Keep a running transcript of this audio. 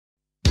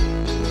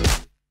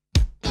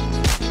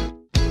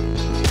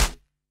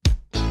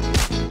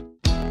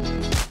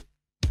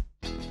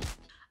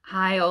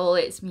Hi all,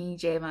 it's me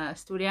Gemma, a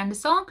story and a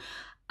song,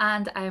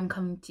 and I am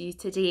coming to you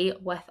today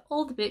with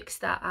all the books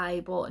that I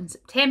bought in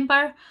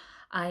September.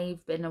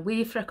 I've been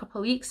away for a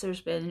couple of weeks,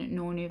 there's been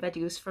no new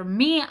videos from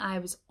me. I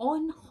was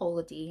on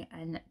holiday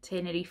in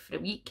Tenerife for a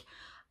week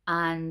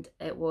and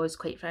it was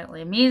quite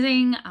frankly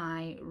amazing.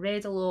 I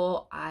read a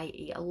lot, I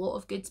ate a lot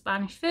of good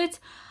Spanish food,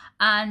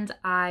 and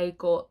I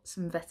got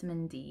some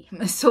vitamin D.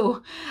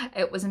 So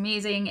it was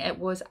amazing. It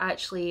was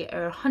actually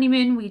our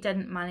honeymoon. We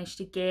didn't manage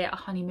to get a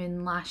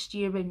honeymoon last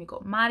year when we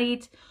got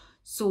married,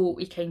 so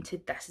we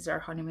counted this as our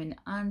honeymoon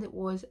and it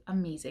was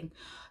amazing.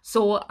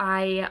 So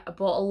I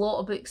bought a lot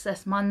of books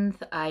this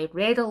month. I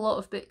read a lot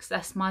of books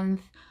this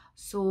month,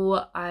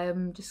 so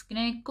I'm just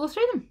gonna go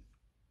through them.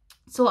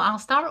 So I'll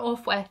start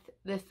off with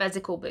the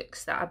physical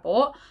books that I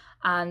bought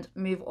and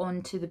move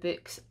on to the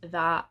books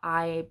that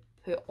I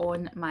put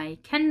on my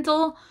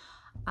Kindle.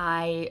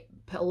 I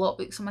put a lot of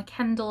books on my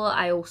Kindle.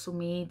 I also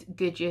made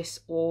good use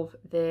of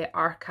the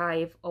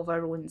archive of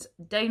our own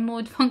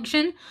download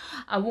function.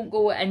 I won't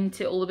go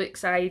into all the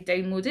books I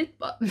downloaded,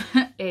 but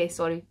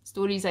sorry,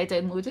 stories I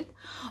downloaded,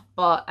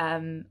 but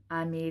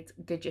I made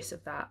good use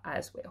of that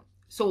as well.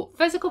 So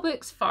physical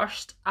books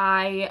first,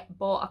 I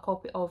bought a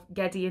copy of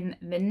Gideon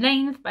the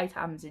Ninth by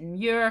Tamsin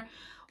Muir,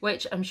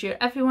 which I'm sure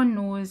everyone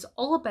knows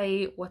all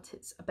about what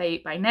it's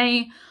about by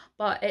now,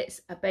 but it's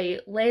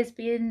about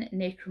lesbian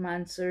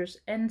necromancers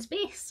in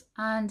space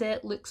and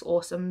it looks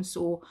awesome.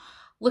 So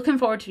looking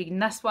forward to reading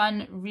this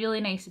one.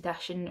 Really nice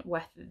edition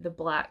with the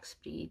black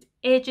sprayed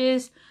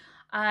edges.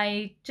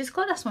 I just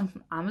got this one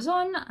from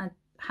Amazon. I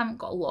haven't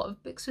got a lot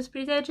of books with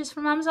sprayed edges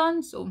from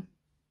Amazon, so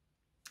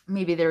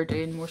maybe they're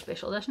doing more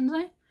special editions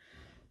now.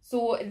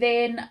 So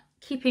then,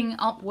 keeping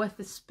up with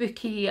the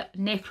spooky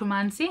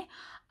necromancy,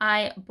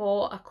 I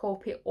bought a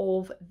copy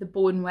of The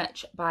Bone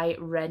Witch by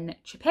Rin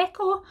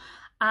Chupeco,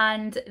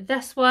 and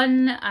this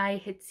one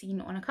I had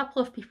seen on a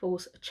couple of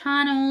people's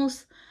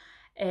channels.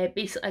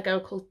 Basically a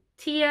girl called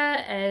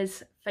Tia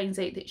finds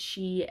out that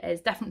she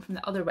is different from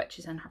the other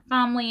witches in her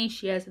family.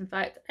 She is in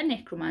fact a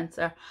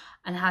necromancer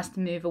and has to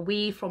move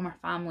away from her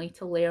family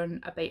to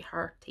learn about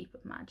her type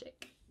of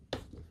magic.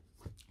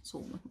 So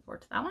looking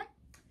forward to that one.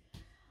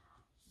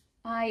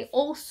 I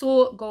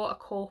also got a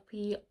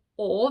copy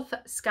of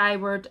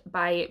Skyward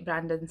by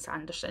Brandon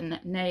Sanderson.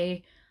 Now,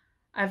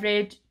 I've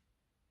read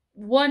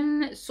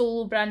one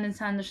solo Brandon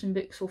Sanderson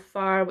book so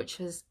far, which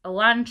is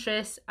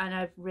Elantris, and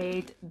I've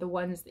read the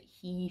ones that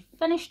he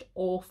finished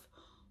off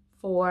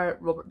for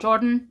Robert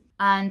Jordan.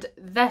 And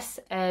this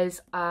is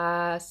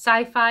a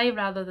sci-fi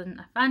rather than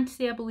a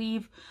fantasy, I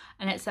believe,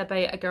 and it's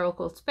about a girl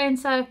called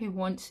Spencer who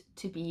wants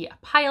to be a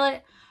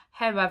pilot.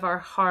 However,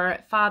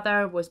 her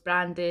father was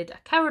branded a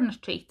coward and a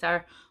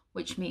traitor,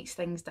 which makes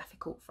things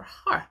difficult for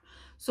her.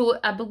 So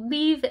I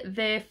believe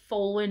the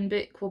following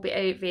book will be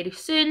out very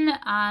soon,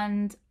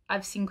 and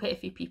I've seen quite a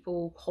few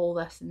people haul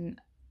this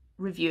and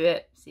review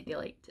it, say they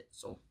liked it.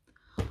 So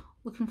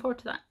looking forward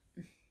to that.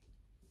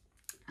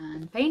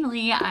 And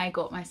finally, I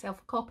got myself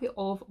a copy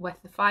of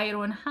With the Fire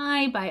on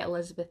High by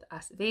Elizabeth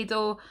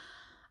Acevedo.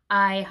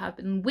 I have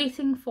been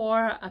waiting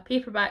for a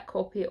paperback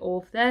copy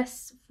of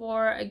this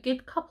for a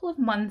good couple of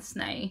months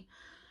now.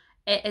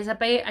 It is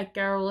about a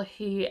girl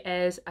who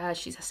is,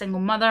 she's a single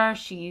mother,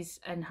 she's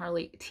in her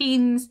late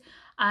teens,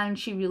 and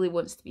she really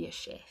wants to be a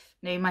chef.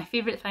 Now, my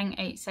favourite thing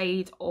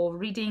outside of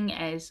reading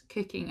is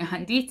cooking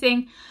and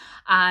eating,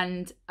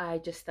 and I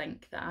just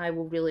think that I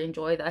will really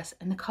enjoy this.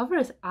 And the cover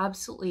is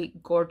absolutely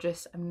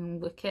gorgeous. I mean,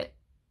 look at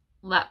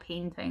that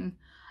painting.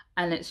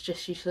 And it's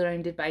just, she's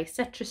surrounded by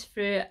citrus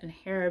fruit and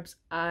herbs.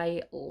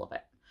 I love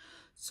it.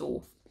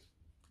 So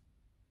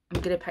I'm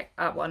going to pick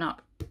that one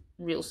up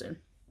real soon.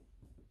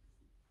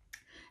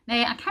 Now,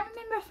 I can't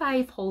remember if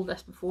I've hauled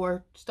this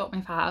before, stop me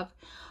if I have,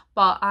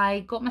 but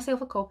I got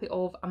myself a copy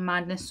of A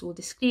Madness So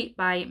Discreet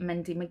by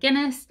Mindy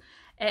McGinnis.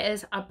 It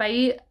is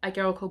about a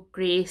girl called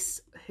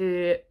Grace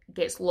who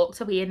gets locked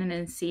away in an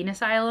insane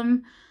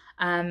asylum.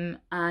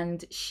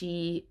 And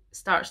she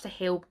starts to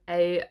help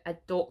out a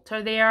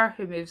doctor there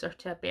who moves her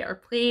to a better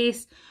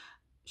place.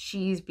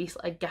 She's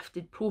basically a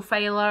gifted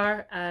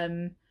profiler.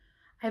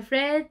 I've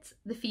read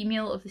The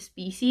Female of the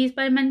Species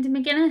by Mindy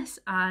McGinnis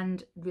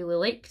and really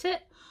liked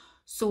it.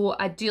 So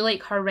I do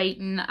like her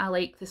writing. I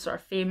like the sort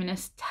of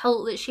feminist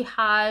tilt that she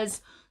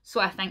has. So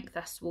I think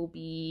this will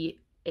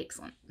be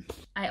excellent.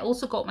 I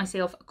also got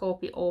myself a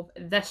copy of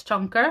This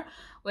Chunker,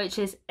 which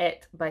is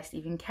It by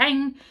Stephen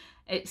King.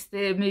 It's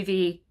the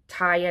movie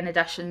tie-in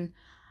edition.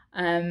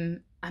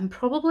 I'm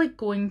probably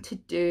going to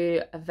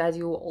do a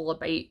video all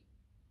about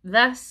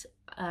this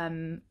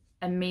and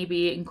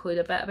maybe include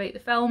a bit about the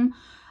film.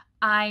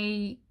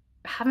 I,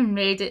 having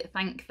read it,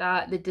 think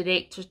that the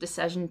director's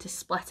decision to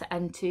split it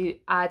into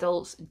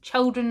adults and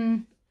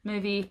children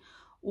movie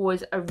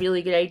was a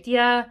really good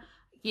idea.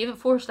 I gave it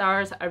 4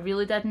 stars. I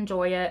really did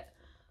enjoy it.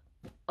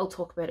 I'll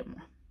talk about it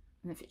more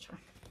in the future.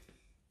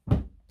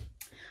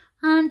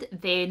 And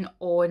then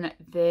on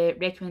the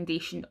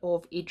recommendation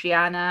of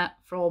Adriana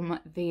from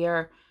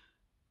their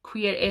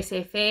Queer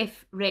SFF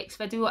Rex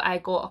video, I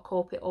got a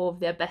copy of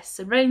The Abyss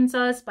Surrounds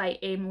Us by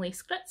Emily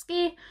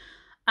Skritsky.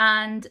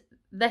 And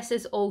this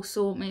is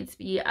also meant to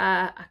be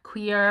a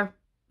queer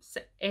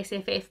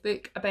SFF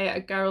book about a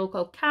girl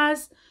called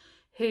Kaz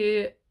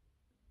who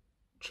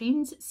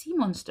trains sea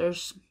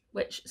monsters,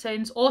 which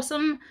sounds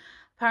awesome.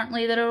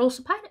 Apparently there are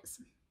also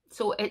pirates.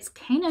 So it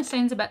kind of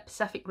sounds a bit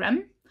Pacific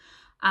Rim,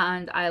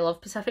 and I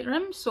love Pacific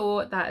Rim,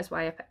 so that is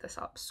why I picked this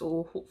up.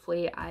 So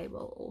hopefully I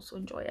will also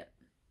enjoy it.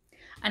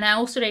 And I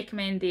also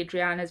recommend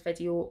Adriana's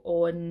video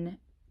on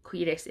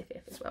queer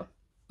SFF as well,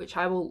 which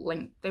I will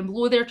link down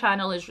below. Their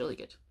channel is really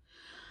good.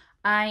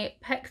 I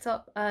picked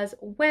up as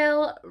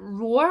well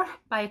Roar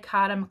by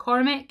Cara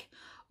McCormick,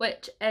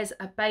 which is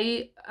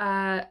about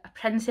a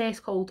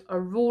princess called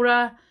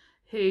Aurora,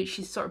 who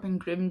she's sort of been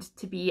groomed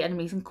to be an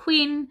amazing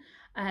queen.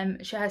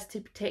 She has to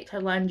protect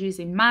her land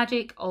using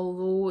magic,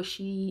 although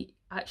she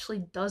actually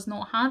does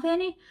not have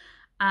any,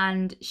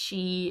 and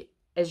she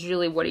is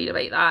really worried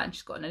about that, and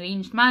she's got an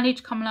arranged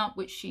marriage coming up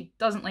which she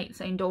doesn't like the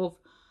sound of.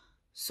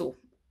 So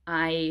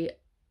I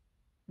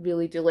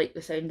really do like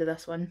the sound of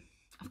this one.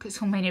 I've got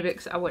so many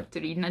books I want to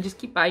read and I just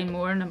keep buying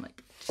more, and I'm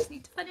like, I just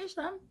need to finish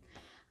them.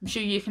 I'm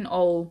sure you can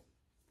all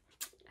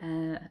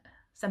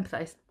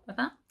sympathise with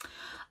that.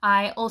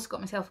 I also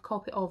got myself a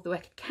copy of The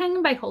Wicked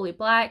King by Holly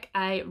Black.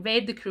 I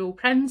read The Cruel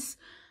Prince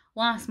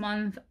last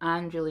month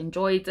and really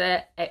enjoyed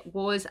it. It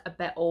was a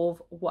bit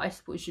of what I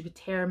suppose you would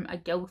term a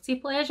guilty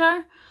pleasure.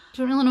 I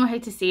don't really know how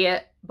to say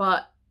it,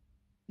 but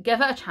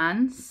give it a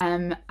chance.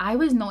 I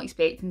was not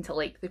expecting to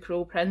like The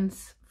Cruel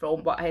Prince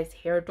from what I had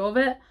heard of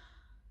it.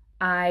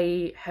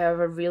 I,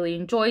 however, really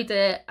enjoyed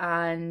it,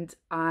 and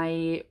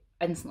I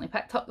instantly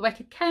picked up The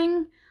Wicked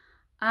King.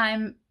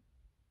 I'm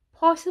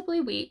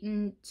possibly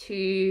waiting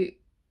to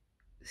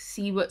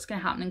see what's going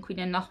to happen in Queen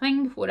and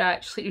Nothing before I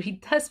actually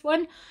read this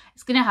one.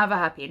 It's going to have a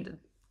happy ending,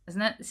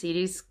 isn't it, the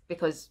series?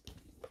 Because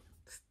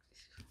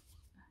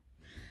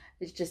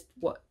it's just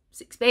what's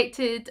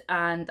expected,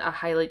 and I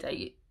highly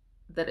doubt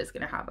that it's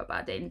going to have a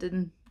bad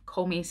ending.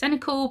 Call me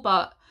cynical,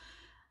 but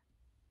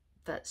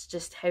that's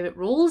just how it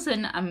rolls,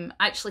 and I'm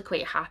actually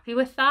quite happy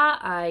with that.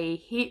 I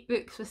hate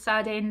books with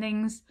sad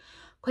endings.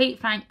 Quite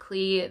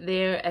frankly,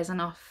 there is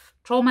enough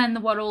trauma in the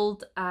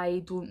world.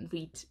 I don't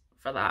read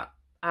for that.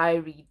 I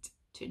read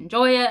to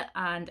enjoy it,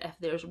 and if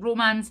there's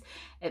romance,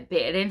 it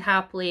better end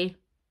happily.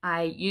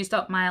 I used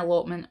up my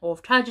allotment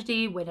of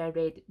tragedy when I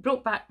read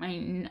Brokeback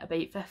Mountain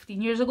about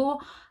 15 years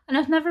ago, and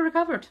I've never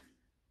recovered.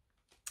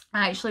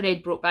 I actually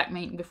read Brokeback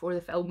Mountain before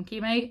the film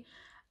came out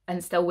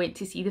and still went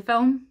to see the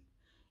film,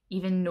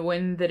 even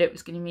knowing that it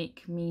was going to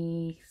make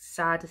me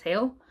sad as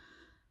hell.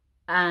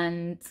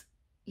 And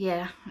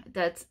yeah,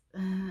 that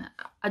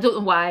I don't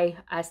know why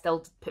I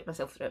still put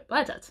myself through it, but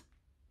I did,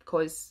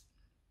 because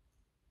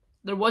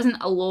there wasn't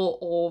a lot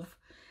of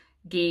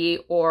gay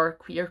or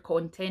queer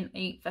content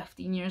like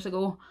 15 years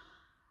ago.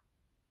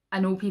 I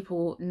know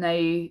people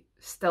now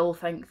still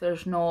think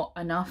there's not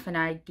enough, and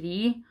I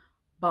agree,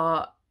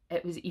 but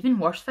it was even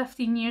worse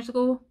 15 years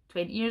ago,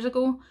 20 years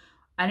ago.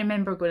 I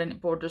remember going into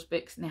Borders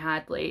Books and they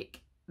had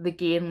like the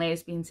gay and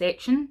lesbian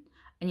section,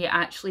 and you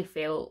actually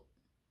felt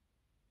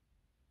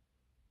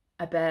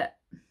a bit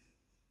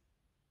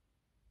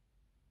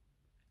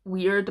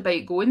weird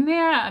about going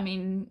there. I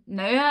mean,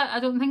 now I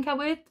don't think I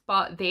would,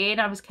 but then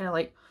I was kind of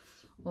like,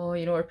 oh,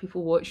 you know, are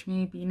people watch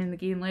me being in the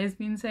gay and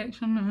lesbian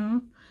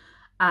section?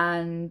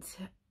 And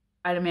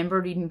I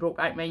remember reading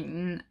Brokeback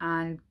Mountain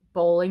and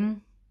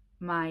bawling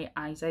my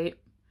eyes out.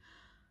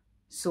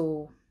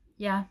 So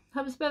yeah,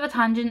 that was a bit of a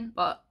tangent,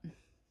 but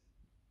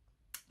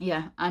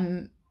yeah,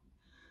 I'm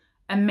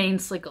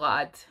immensely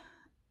glad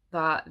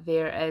that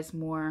there is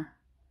more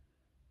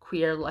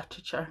queer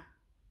literature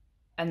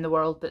in the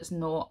world that's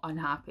not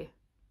unhappy.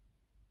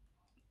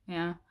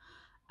 Yeah,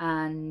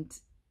 and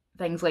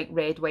things like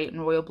Red, White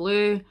and Royal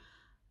Blue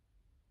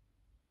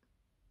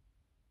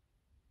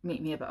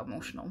make me a bit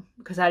emotional,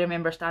 because I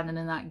remember standing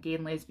in that gay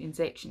and lesbian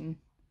section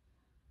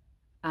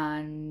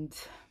and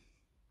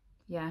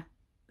yeah,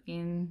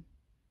 being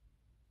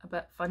a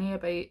bit funny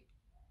about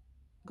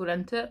going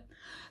into it.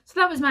 So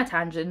that was my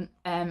tangent.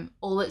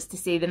 All it's to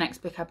say, the next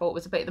book I bought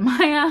was about the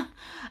Maya.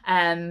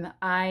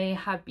 I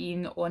have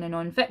been on a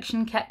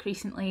non-fiction kick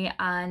recently,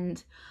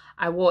 and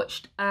I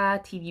watched a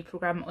TV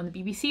programme on the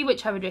BBC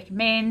which I would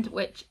recommend,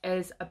 which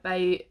is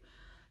about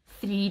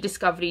 3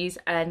 discoveries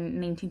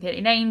in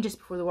 1939, just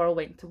before the world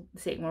went to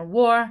the Second World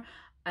War,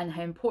 and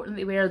how important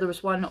they were. There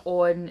was one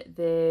on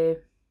the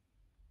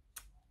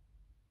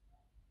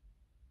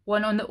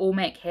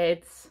Olmec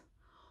heads,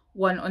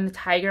 one on the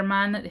Tiger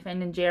Man that they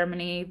found in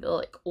Germany, the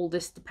like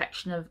oldest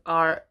depiction of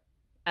art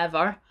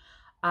ever,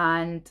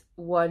 and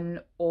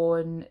one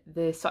on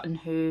the Sutton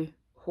Hoo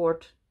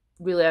hoard.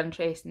 Really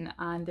interesting,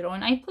 and they're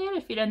on iPlayer.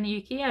 If you're in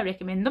the UK, I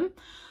recommend them.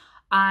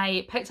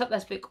 I picked up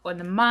this book on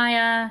the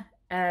Maya.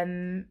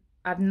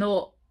 I've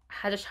not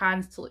had a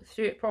chance to look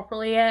through it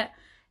properly yet.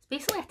 It's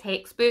basically a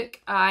textbook.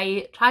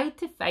 I tried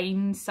to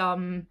find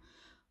some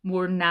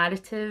more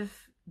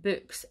narrative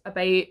books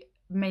about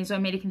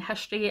Mesoamerican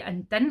history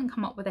and didn't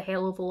come up with a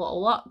hell of a lot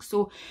of luck.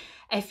 So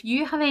if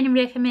you have any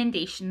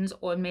recommendations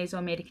on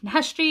Mesoamerican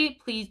history,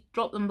 please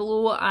drop them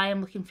below. I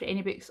am looking for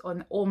any books on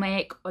the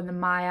Olmec, on the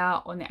Maya,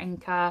 on the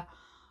Inca,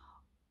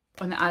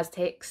 on the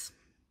Aztecs,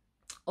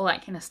 all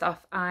that kind of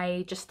stuff.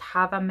 I just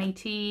have a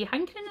mighty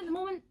hankering at the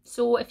moment,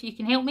 so if you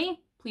can help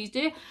me, please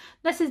do.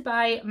 This is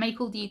by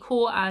Michael D.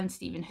 Coe and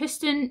Stephen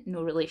Houston,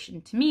 no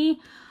relation to me,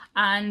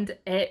 and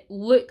it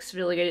looks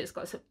really good. It's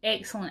got some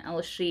excellent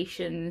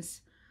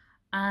illustrations,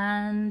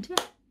 and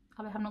yeah,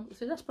 I have not looked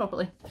through this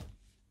properly.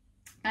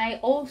 I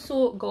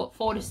also got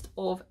Forest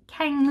of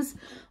Kings,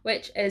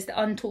 which is the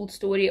untold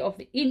story of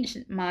the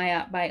ancient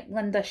Maya by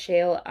Linda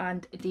Shell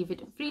and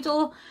David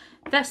Friedel.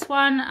 This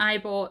one I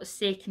bought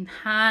second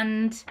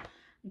hand.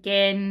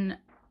 Again,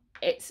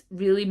 it's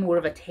really more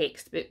of a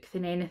textbook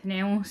than anything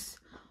else,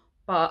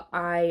 but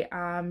I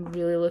am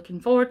really looking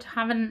forward to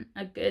having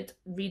a good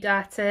read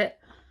at it.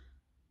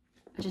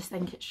 I just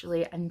think it's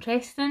really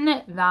interesting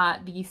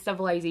that these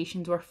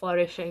civilizations were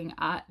flourishing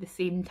at the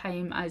same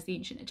time as the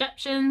ancient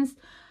Egyptians,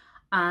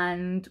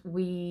 and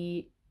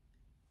we,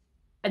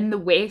 in the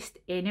West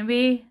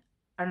anyway,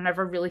 are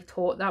never really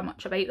taught that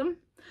much about them.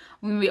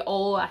 I mean, we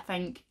all, I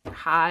think,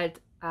 had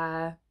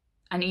an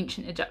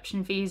ancient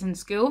Egyptian phase in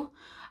school.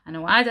 I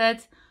know I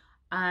did.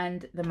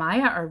 And the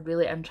Maya are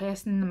really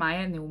interesting. The Maya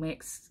and the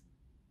Olmecs,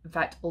 in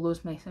fact, all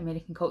those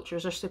Mesoamerican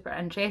cultures are super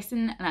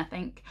interesting. And I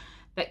think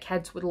that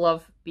kids would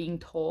love being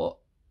taught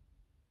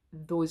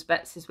those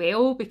bits as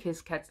well,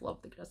 because kids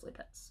love the grisly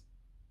bits.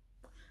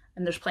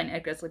 And there's plenty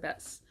of grisly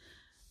bits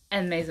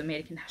in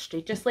Mesoamerican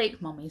history, just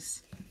like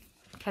mummies.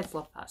 Kids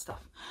love that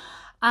stuff.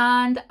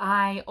 And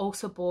I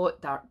also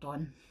bought Dark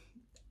Dawn,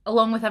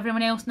 along with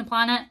everyone else on the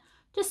planet.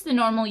 Just the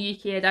normal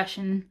UK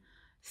edition.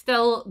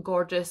 Still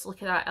gorgeous.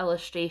 Look at that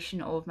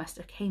illustration of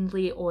Mr.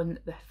 Kindly on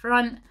the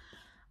front.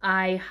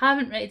 I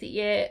haven't read it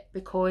yet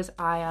because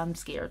I am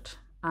scared.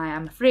 I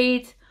am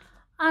afraid.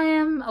 I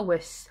am a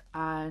wuss.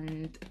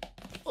 And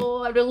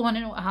oh, I really want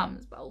to know what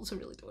happens, but I also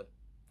really don't,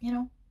 you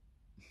know?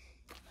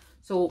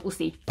 So we'll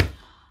see.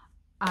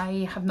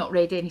 I have not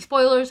read any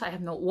spoilers, I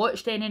have not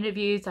watched any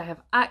reviews, I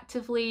have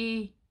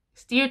actively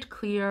steered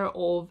clear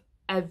of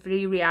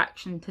every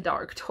reaction to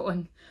Dark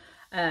Dawn,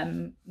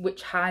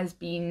 which has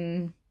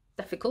been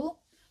difficult,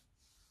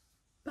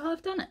 but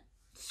I've done it.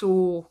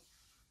 So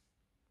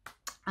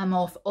I'm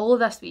off all of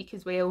this week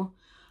as well.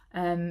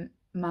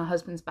 My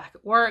husband's back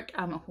at work,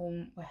 I'm at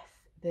home with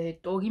the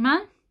doggy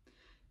man,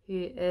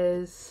 who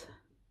is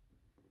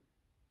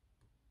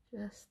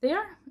just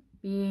there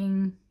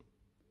being...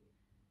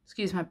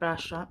 Excuse my bra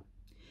strap.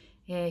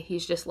 Yeah,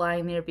 he's just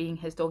lying there being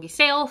his doggy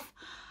self,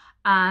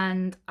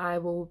 and I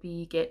will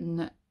be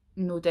getting,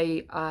 no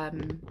doubt,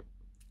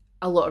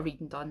 a lot of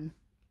reading done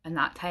in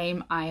that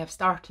time. I have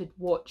started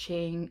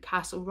watching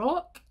Castle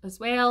Rock as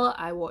well.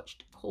 I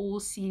watched a whole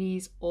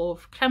series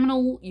of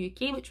Criminal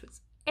UK, which was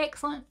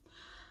excellent.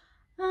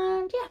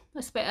 And yeah,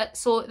 that's about it.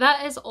 So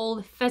that is all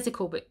the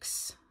physical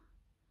books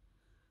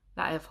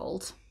that I have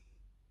hauled.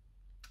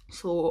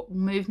 So we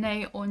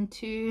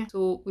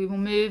will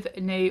move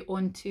now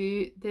on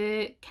to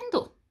the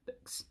Kindle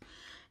books.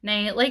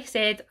 Now, like I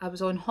said, I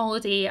was on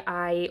holiday.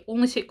 I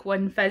only took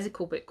one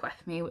physical book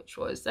with me, which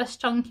was this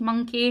Chunky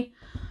Monkey.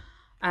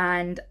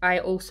 And I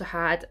also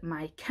had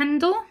my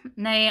Kindle.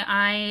 Now,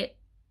 I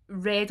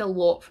read a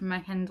lot from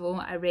my Kindle.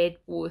 I read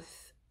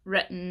both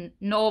written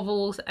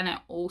novels, and I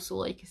also,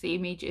 like I say,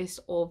 made use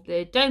of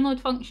the download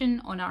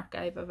function on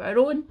Archive of Our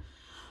Own,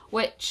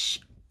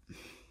 which,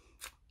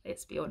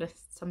 let's be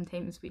honest,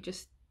 sometimes we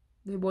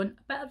want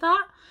a bit of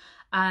that.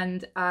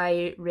 And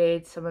I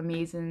read some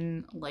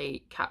amazing,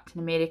 like, Captain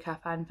America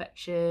fan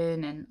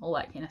fiction and all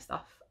that kind of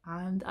stuff,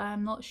 and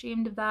I'm not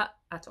ashamed of that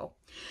at all.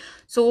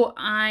 So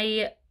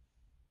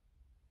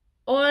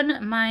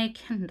on my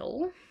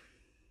Kindle,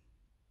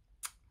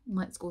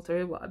 let's go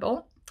through what I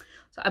bought.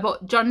 So I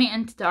bought Journey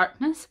into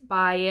Darkness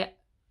by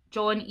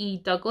John E.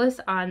 Douglas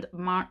and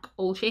Mark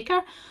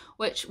Olshaker,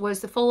 which was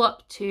the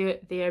follow-up to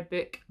their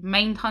book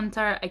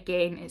Mindhunter.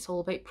 Again, it's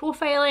all about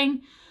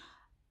profiling.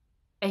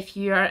 If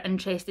you're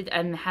interested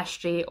in the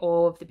history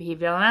of the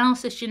Behavioural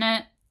Analysis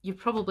Unit, you've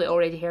probably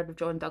already heard of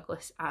John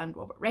Douglas and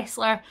Robert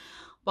Ressler,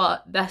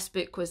 but this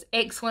book was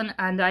excellent.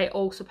 And I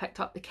also picked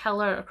up The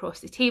Killer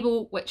Across the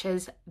Table, which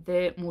is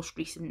the most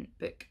recent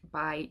book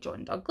by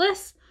John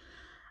Douglas.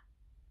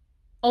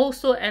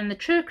 Also in the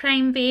true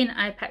crime vein,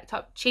 I picked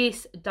up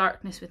Chase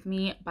Darkness with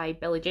Me by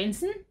Billy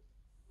Jensen.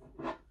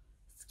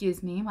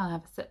 Excuse me while I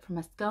have a sip from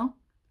my skull.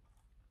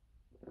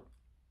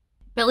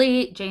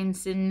 Billy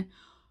Jensen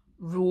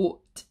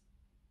wrote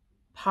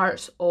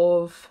parts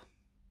of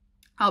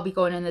I'll Be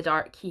Gone in the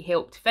Dark. He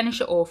helped finish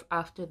it off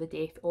after the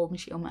death of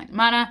Michelle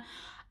McNamara,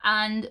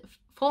 and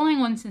following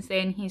on since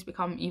then he's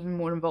become even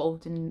more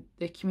involved in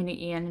the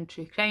community and in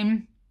true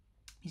crime.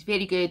 He's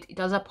very good. He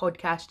does a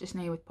podcast just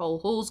now with Paul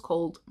Holes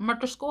called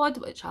Murder Squad,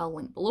 which I'll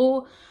link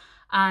below,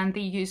 and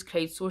they use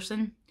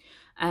crowdsourcing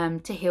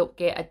to help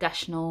get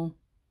additional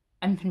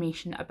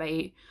information about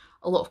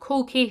a lot of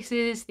cold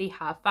cases. They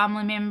have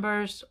family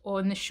members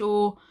on the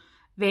show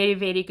Very,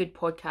 very good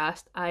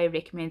podcast. I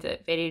recommend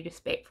it, very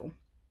respectful.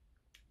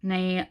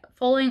 Now,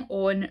 following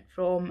on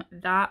from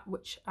that,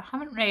 which I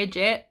haven't read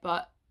yet,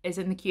 but is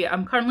in the queue,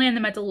 I'm currently in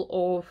the middle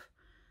of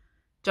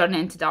Journey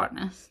into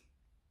Darkness.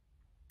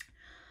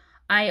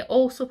 I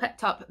also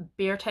picked up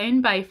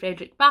Beartown by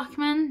Fredrik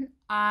Backman.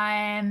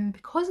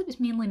 Because it was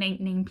mainly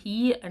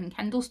 99p and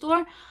Kindle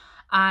Store,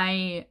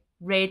 I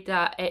read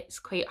that it's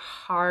quite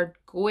hard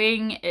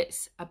going.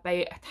 It's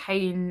about a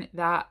town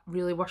that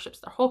really worships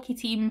their hockey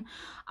team,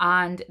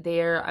 and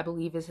there, I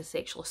believe, is a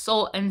sexual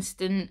assault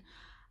incident,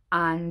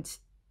 and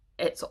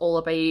it's all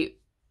about,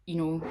 you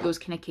know, those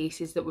kind of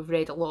cases that we've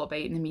read a lot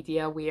about in the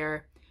media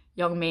where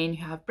young men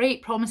who have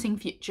bright, promising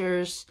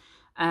futures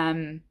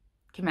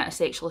commit a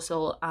sexual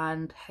assault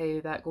and how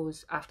that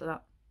goes after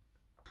that.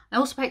 I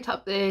also picked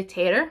up The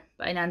Terror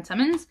by Dan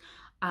Simmons.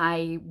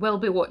 I will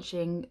be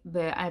watching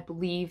the, I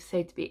believe,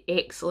 said to be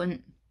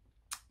excellent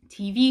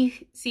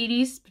TV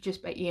series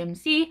produced by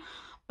AMC,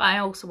 but I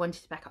also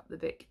wanted to pick up the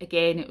book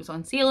again. It was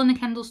on sale in the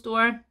Kindle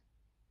Store,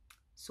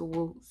 so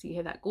we'll see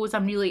how that goes.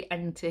 I'm really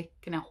into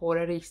kind of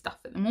horror-y stuff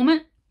at the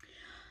moment.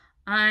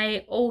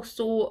 I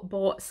also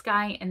bought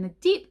Sky in the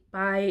Deep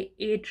by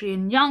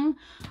Adrian Young.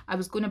 I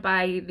was going to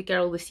buy The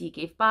Girl the Sea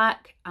Gave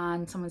Back,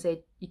 and someone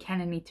said you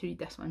kind of need to read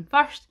this one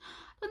first.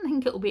 I don't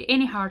think it will be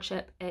any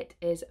hardship. It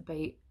is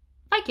about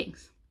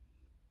Vikings.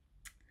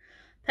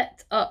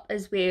 Picked up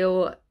as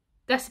well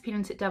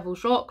Disappearance at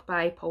Devil's Rock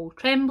by Paul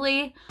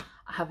Tremblay.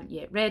 I haven't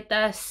yet read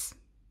this,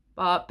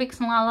 but Books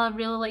and Lala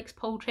really likes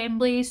Paul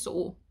Tremblay,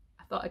 so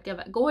I thought I'd give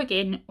it a go.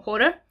 Again,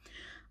 horror.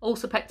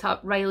 Also picked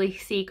up Riley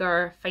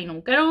Sager Final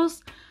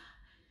Girls.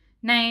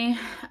 Now,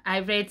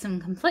 I've read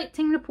some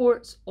conflicting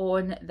reports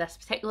on this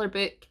particular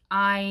book.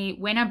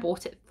 When I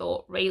bought it,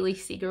 thought Riley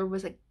Sager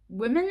was a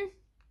woman.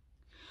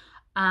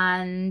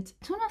 And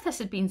I don't know if this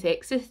had been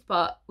sexist,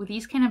 but with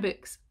these kind of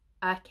books,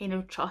 I kind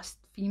of trust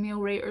female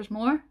writers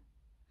more.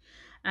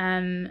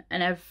 And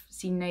I've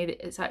seen now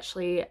that it's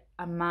actually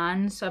a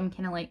man, so I'm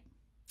kind of like,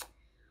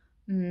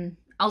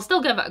 I'll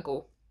still give it a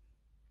go.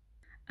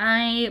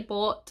 I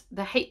bought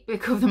The Hype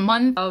Book of the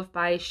Month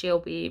by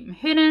Shelby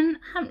Mahurin.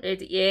 I haven't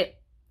read it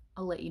yet.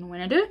 I'll let you know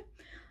when I do.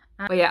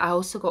 But yeah, I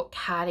also got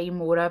Carrie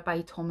Mora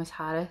by Thomas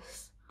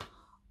Harris.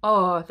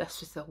 Oh, this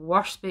was the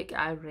worst book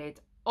I read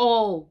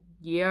all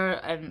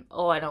year and in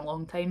a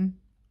long time.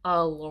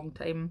 A long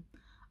time.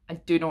 I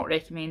do not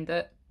recommend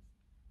it.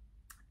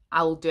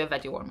 I'll do a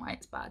video on why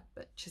it's bad,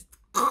 but just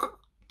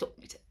don't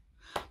read it.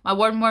 My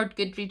one word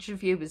Goodreads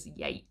review was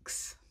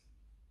yikes.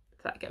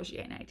 If that gives you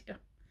an idea.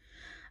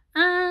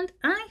 And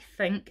I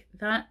think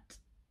that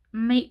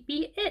might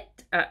be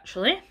it,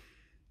 actually.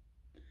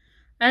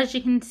 As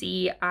you can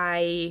see,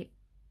 I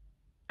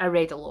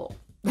read a lot.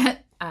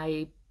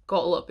 I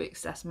got a lot of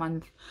books this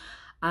month,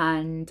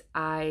 and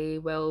I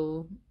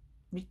will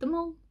read them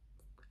all.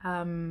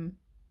 I'm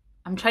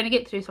trying to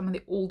get through some of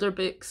the older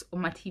books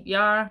on my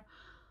TBR,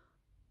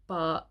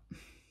 but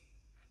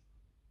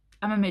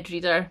I'm a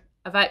mid-reader.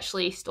 I've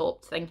actually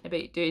stopped thinking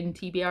about doing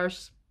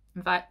TBRs,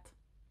 in fact.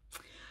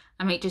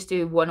 I might just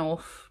do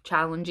one-off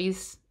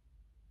challenges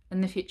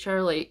in the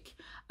future. Like,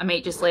 I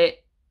might just let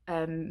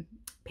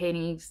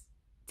Penny's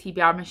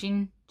TBR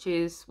machine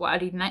choose what I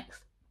read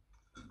next.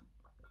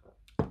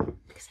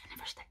 Because I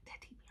never stick to a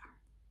TBR.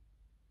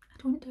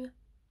 I don't do it.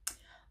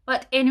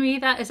 But anyway,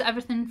 that is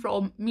everything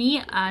from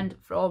me and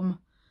from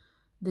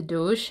the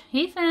Doge.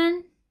 Hey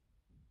Finn!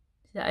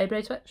 See that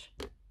eyebrow twitch?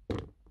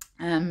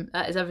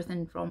 That is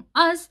everything from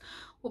us.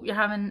 Hope you're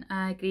having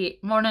a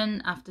great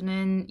morning,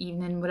 afternoon,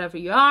 evening, wherever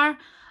you are.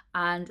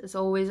 And as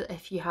always,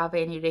 if you have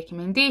any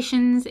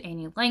recommendations,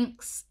 any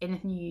links,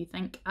 anything you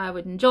think I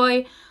would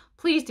enjoy,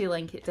 please do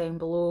link it down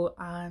below,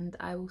 and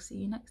I will see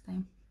you next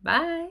time.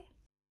 Bye!